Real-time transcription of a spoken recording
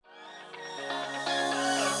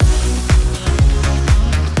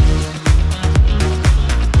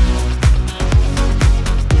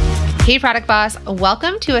Hey, Product Boss.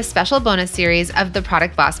 Welcome to a special bonus series of the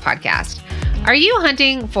Product Boss podcast. Are you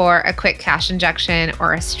hunting for a quick cash injection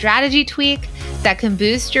or a strategy tweak that can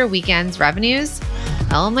boost your weekend's revenues?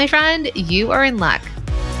 Well, my friend, you are in luck.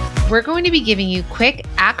 We're going to be giving you quick,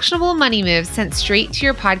 actionable money moves sent straight to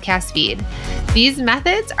your podcast feed. These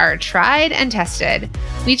methods are tried and tested.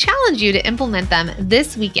 We challenge you to implement them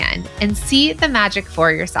this weekend and see the magic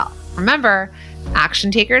for yourself. Remember, action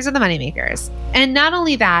takers are the moneymakers. And not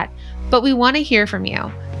only that, but we want to hear from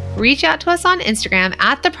you. Reach out to us on Instagram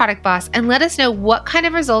at The Product Boss and let us know what kind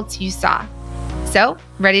of results you saw. So,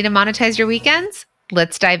 ready to monetize your weekends?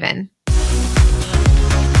 Let's dive in.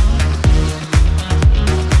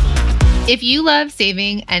 If you love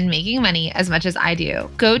saving and making money as much as I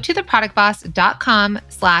do, go to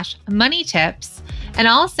theproductboss.com/money tips, and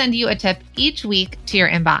I'll send you a tip each week to your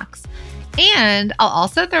inbox. And I'll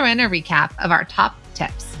also throw in a recap of our top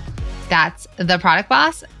tips. That's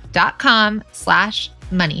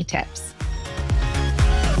theproductboss.com/money tips.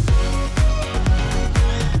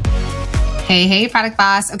 Hey, Product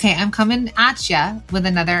Boss. Okay, I'm coming at you with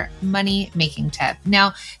another money-making tip.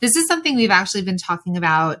 Now, this is something we've actually been talking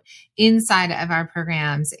about inside of our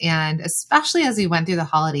programs, and especially as we went through the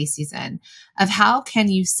holiday season, of how can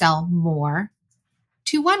you sell more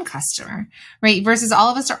to one customer, right? Versus all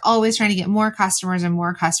of us are always trying to get more customers and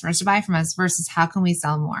more customers to buy from us versus how can we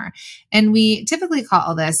sell more? And we typically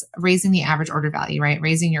call this raising the average order value, right?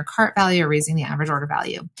 Raising your cart value or raising the average order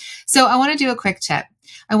value. So I want to do a quick tip.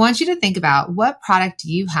 I want you to think about what product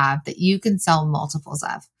do you have that you can sell multiples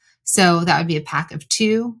of. So that would be a pack of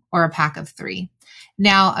 2 or a pack of 3.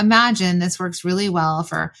 Now imagine this works really well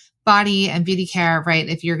for body and beauty care, right?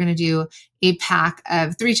 If you're going to do a pack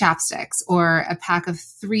of 3 chapsticks or a pack of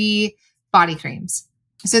 3 body creams.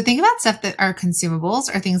 So think about stuff that are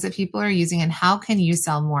consumables or things that people are using and how can you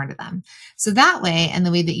sell more to them? So that way, and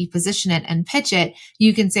the way that you position it and pitch it,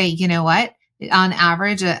 you can say, you know what? On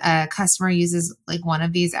average, a customer uses like one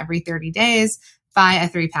of these every 30 days. Buy a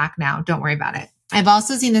 3-pack now. Don't worry about it. I've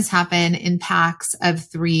also seen this happen in packs of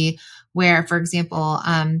 3 where, for example,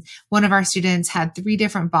 one of our students had 3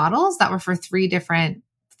 different bottles that were for 3 different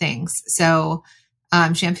things. So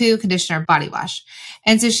shampoo, conditioner, body wash.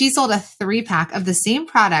 And so she sold a 3-pack of the same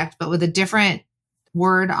product, but with a different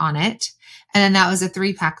word on it. And then that was a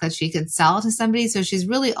 3-pack that she could sell to somebody. So she's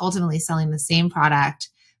really ultimately selling the same product,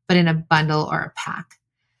 but in a bundle or a pack.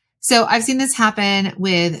 So I've seen this happen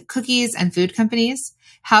with cookies and food companies.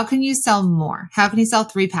 How can you sell more? How can you sell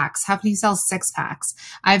 3-packs? How can you sell 6-packs?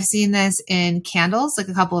 I've seen this in candles, like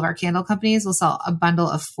a couple of our candle companies will sell a bundle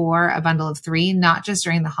of 4, a bundle of 3, not just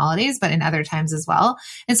during the holidays, but in other times as well.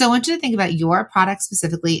 And so I want you to think about your product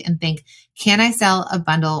specifically and think, can I sell a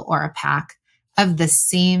bundle or a pack of the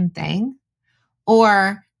same thing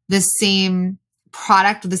or the same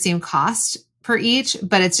product with the same cost per each,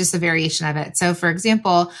 but it's just a variation of it. So for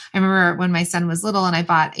example, I remember when my son was little and I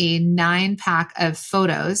bought a 9-pack of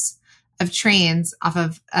photos of trains off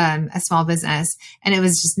of a small business. And it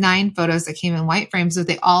was just 9 photos that came in white frames, but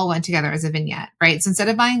they all went together as a vignette, right? So instead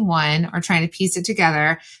of buying one or trying to piece it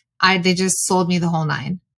together, they just sold me the whole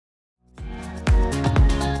 9.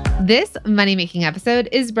 This money-making episode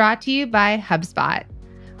is brought to you by HubSpot.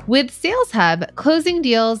 With Sales Hub, closing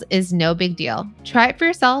deals is no big deal. Try it for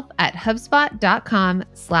yourself at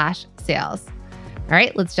HubSpot.com/sales. All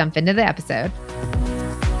right, let's jump into the episode.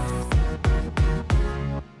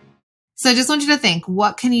 So I just want you to think,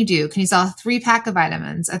 what can you do? Can you sell a 3-pack of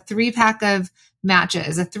vitamins, a 3-pack of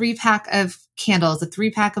matches, a 3-pack of candles, a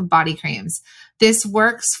 3-pack of body creams? This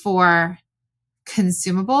works for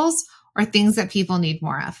consumables or things that people need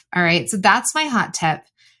more of. All right, so that's my hot tip.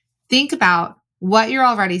 Think about what you're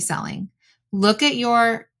already selling. Look at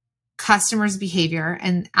your customers' behavior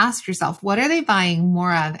and ask yourself, what are they buying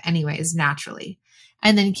more of anyways, naturally?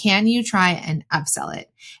 And then can you try and upsell it?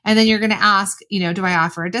 And then you're going to ask, do I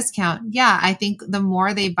offer a discount? Yeah, I think the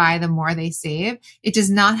more they buy, the more they save. It does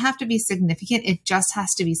not have to be significant. It just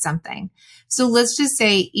has to be something. So let's just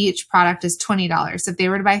say each product is $20. So if they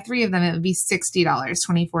were to buy 3 of them, it would be $60,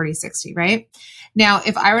 20, 40, 60, right? Now,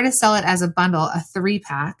 if I were to sell it as a bundle, a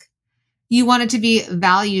 3-pack, you want it to be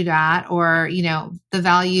valued at, or, the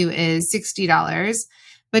value is $60,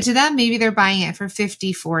 but to them, maybe they're buying it for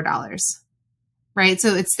 $54, right?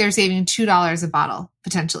 So they're saving $2 a bottle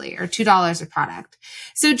potentially, or $2 a product.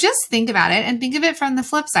 So just think about it and think of it from the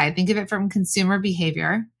flip side. Think of it from consumer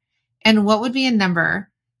behavior and what would be a number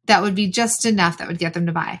that would be just enough that would get them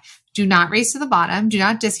to buy. Do not race to the bottom. Do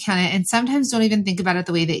not discount it. And sometimes don't even think about it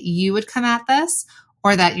the way that you would come at this,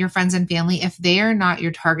 or that your friends and family, if they are not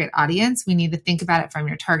your target audience, we need to think about it from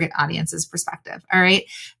your target audience's perspective. All right.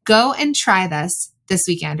 Go and try this this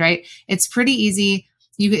weekend, right? It's pretty easy.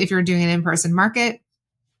 If you're doing an in-person market,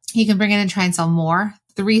 you can bring in and try and sell more,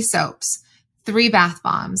 3 soaps, 3 bath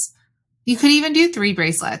bombs. You could even do 3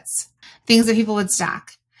 bracelets, things that people would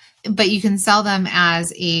stack, but you can sell them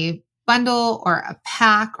as a bundle or a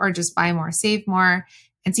pack, or just buy more, save more,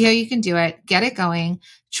 and see how you can do it. Get it going,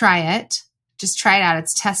 try it. Just try it out.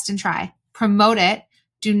 It's test and try. Promote it.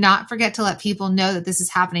 Do not forget to let people know that this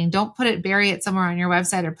is happening. Don't bury it somewhere on your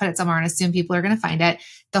website or put it somewhere and assume people are going to find it.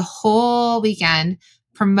 The whole weekend,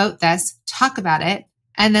 promote this, talk about it,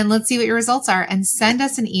 and then let's see what your results are, and send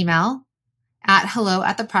us an email at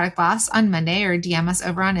hello@theproductboss on Monday, or DM us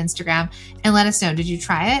over on Instagram and let us know, did you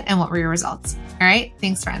try it and what were your results? All right.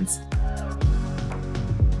 Thanks, friends.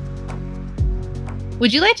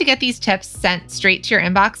 Would you like to get these tips sent straight to your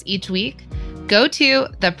inbox each week? Go to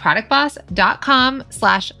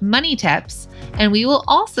theproductboss.com/money tips, and we will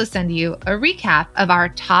also send you a recap of our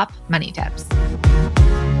top money tips.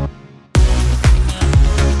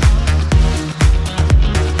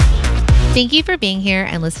 Thank you for being here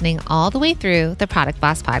and listening all the way through the Product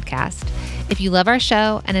Boss podcast. If you love our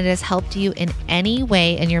show and it has helped you in any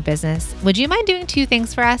way in your business, would you mind doing 2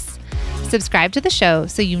 things for us? Subscribe to the show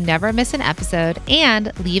so you never miss an episode,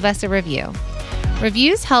 and leave us a review.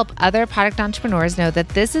 Reviews help other product entrepreneurs know that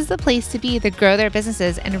this is the place to be to grow their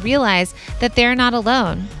businesses and realize that they're not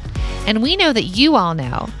alone. And we know that you all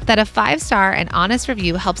know that a 5-star and honest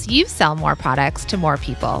review helps you sell more products to more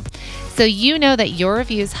people. So you know that your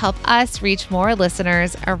reviews help us reach more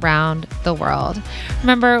listeners around the world.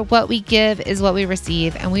 Remember, what we give is what we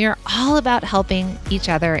receive, and we are all about helping each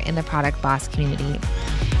other in the Product Boss community.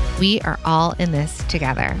 We are all in this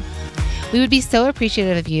together. We would be so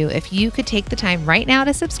appreciative of you if you could take the time right now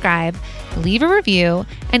to subscribe, leave a review,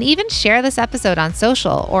 and even share this episode on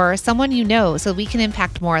social or someone you know, so we can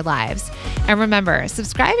impact more lives. And remember,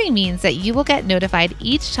 subscribing means that you will get notified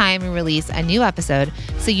each time we release a new episode,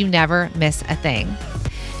 so you never miss a thing.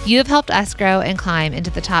 You have helped us grow and climb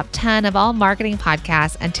into the top 10 of all marketing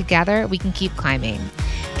podcasts, and together we can keep climbing.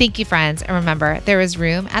 Thank you, friends. And remember, there is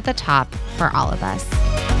room at the top for all of us.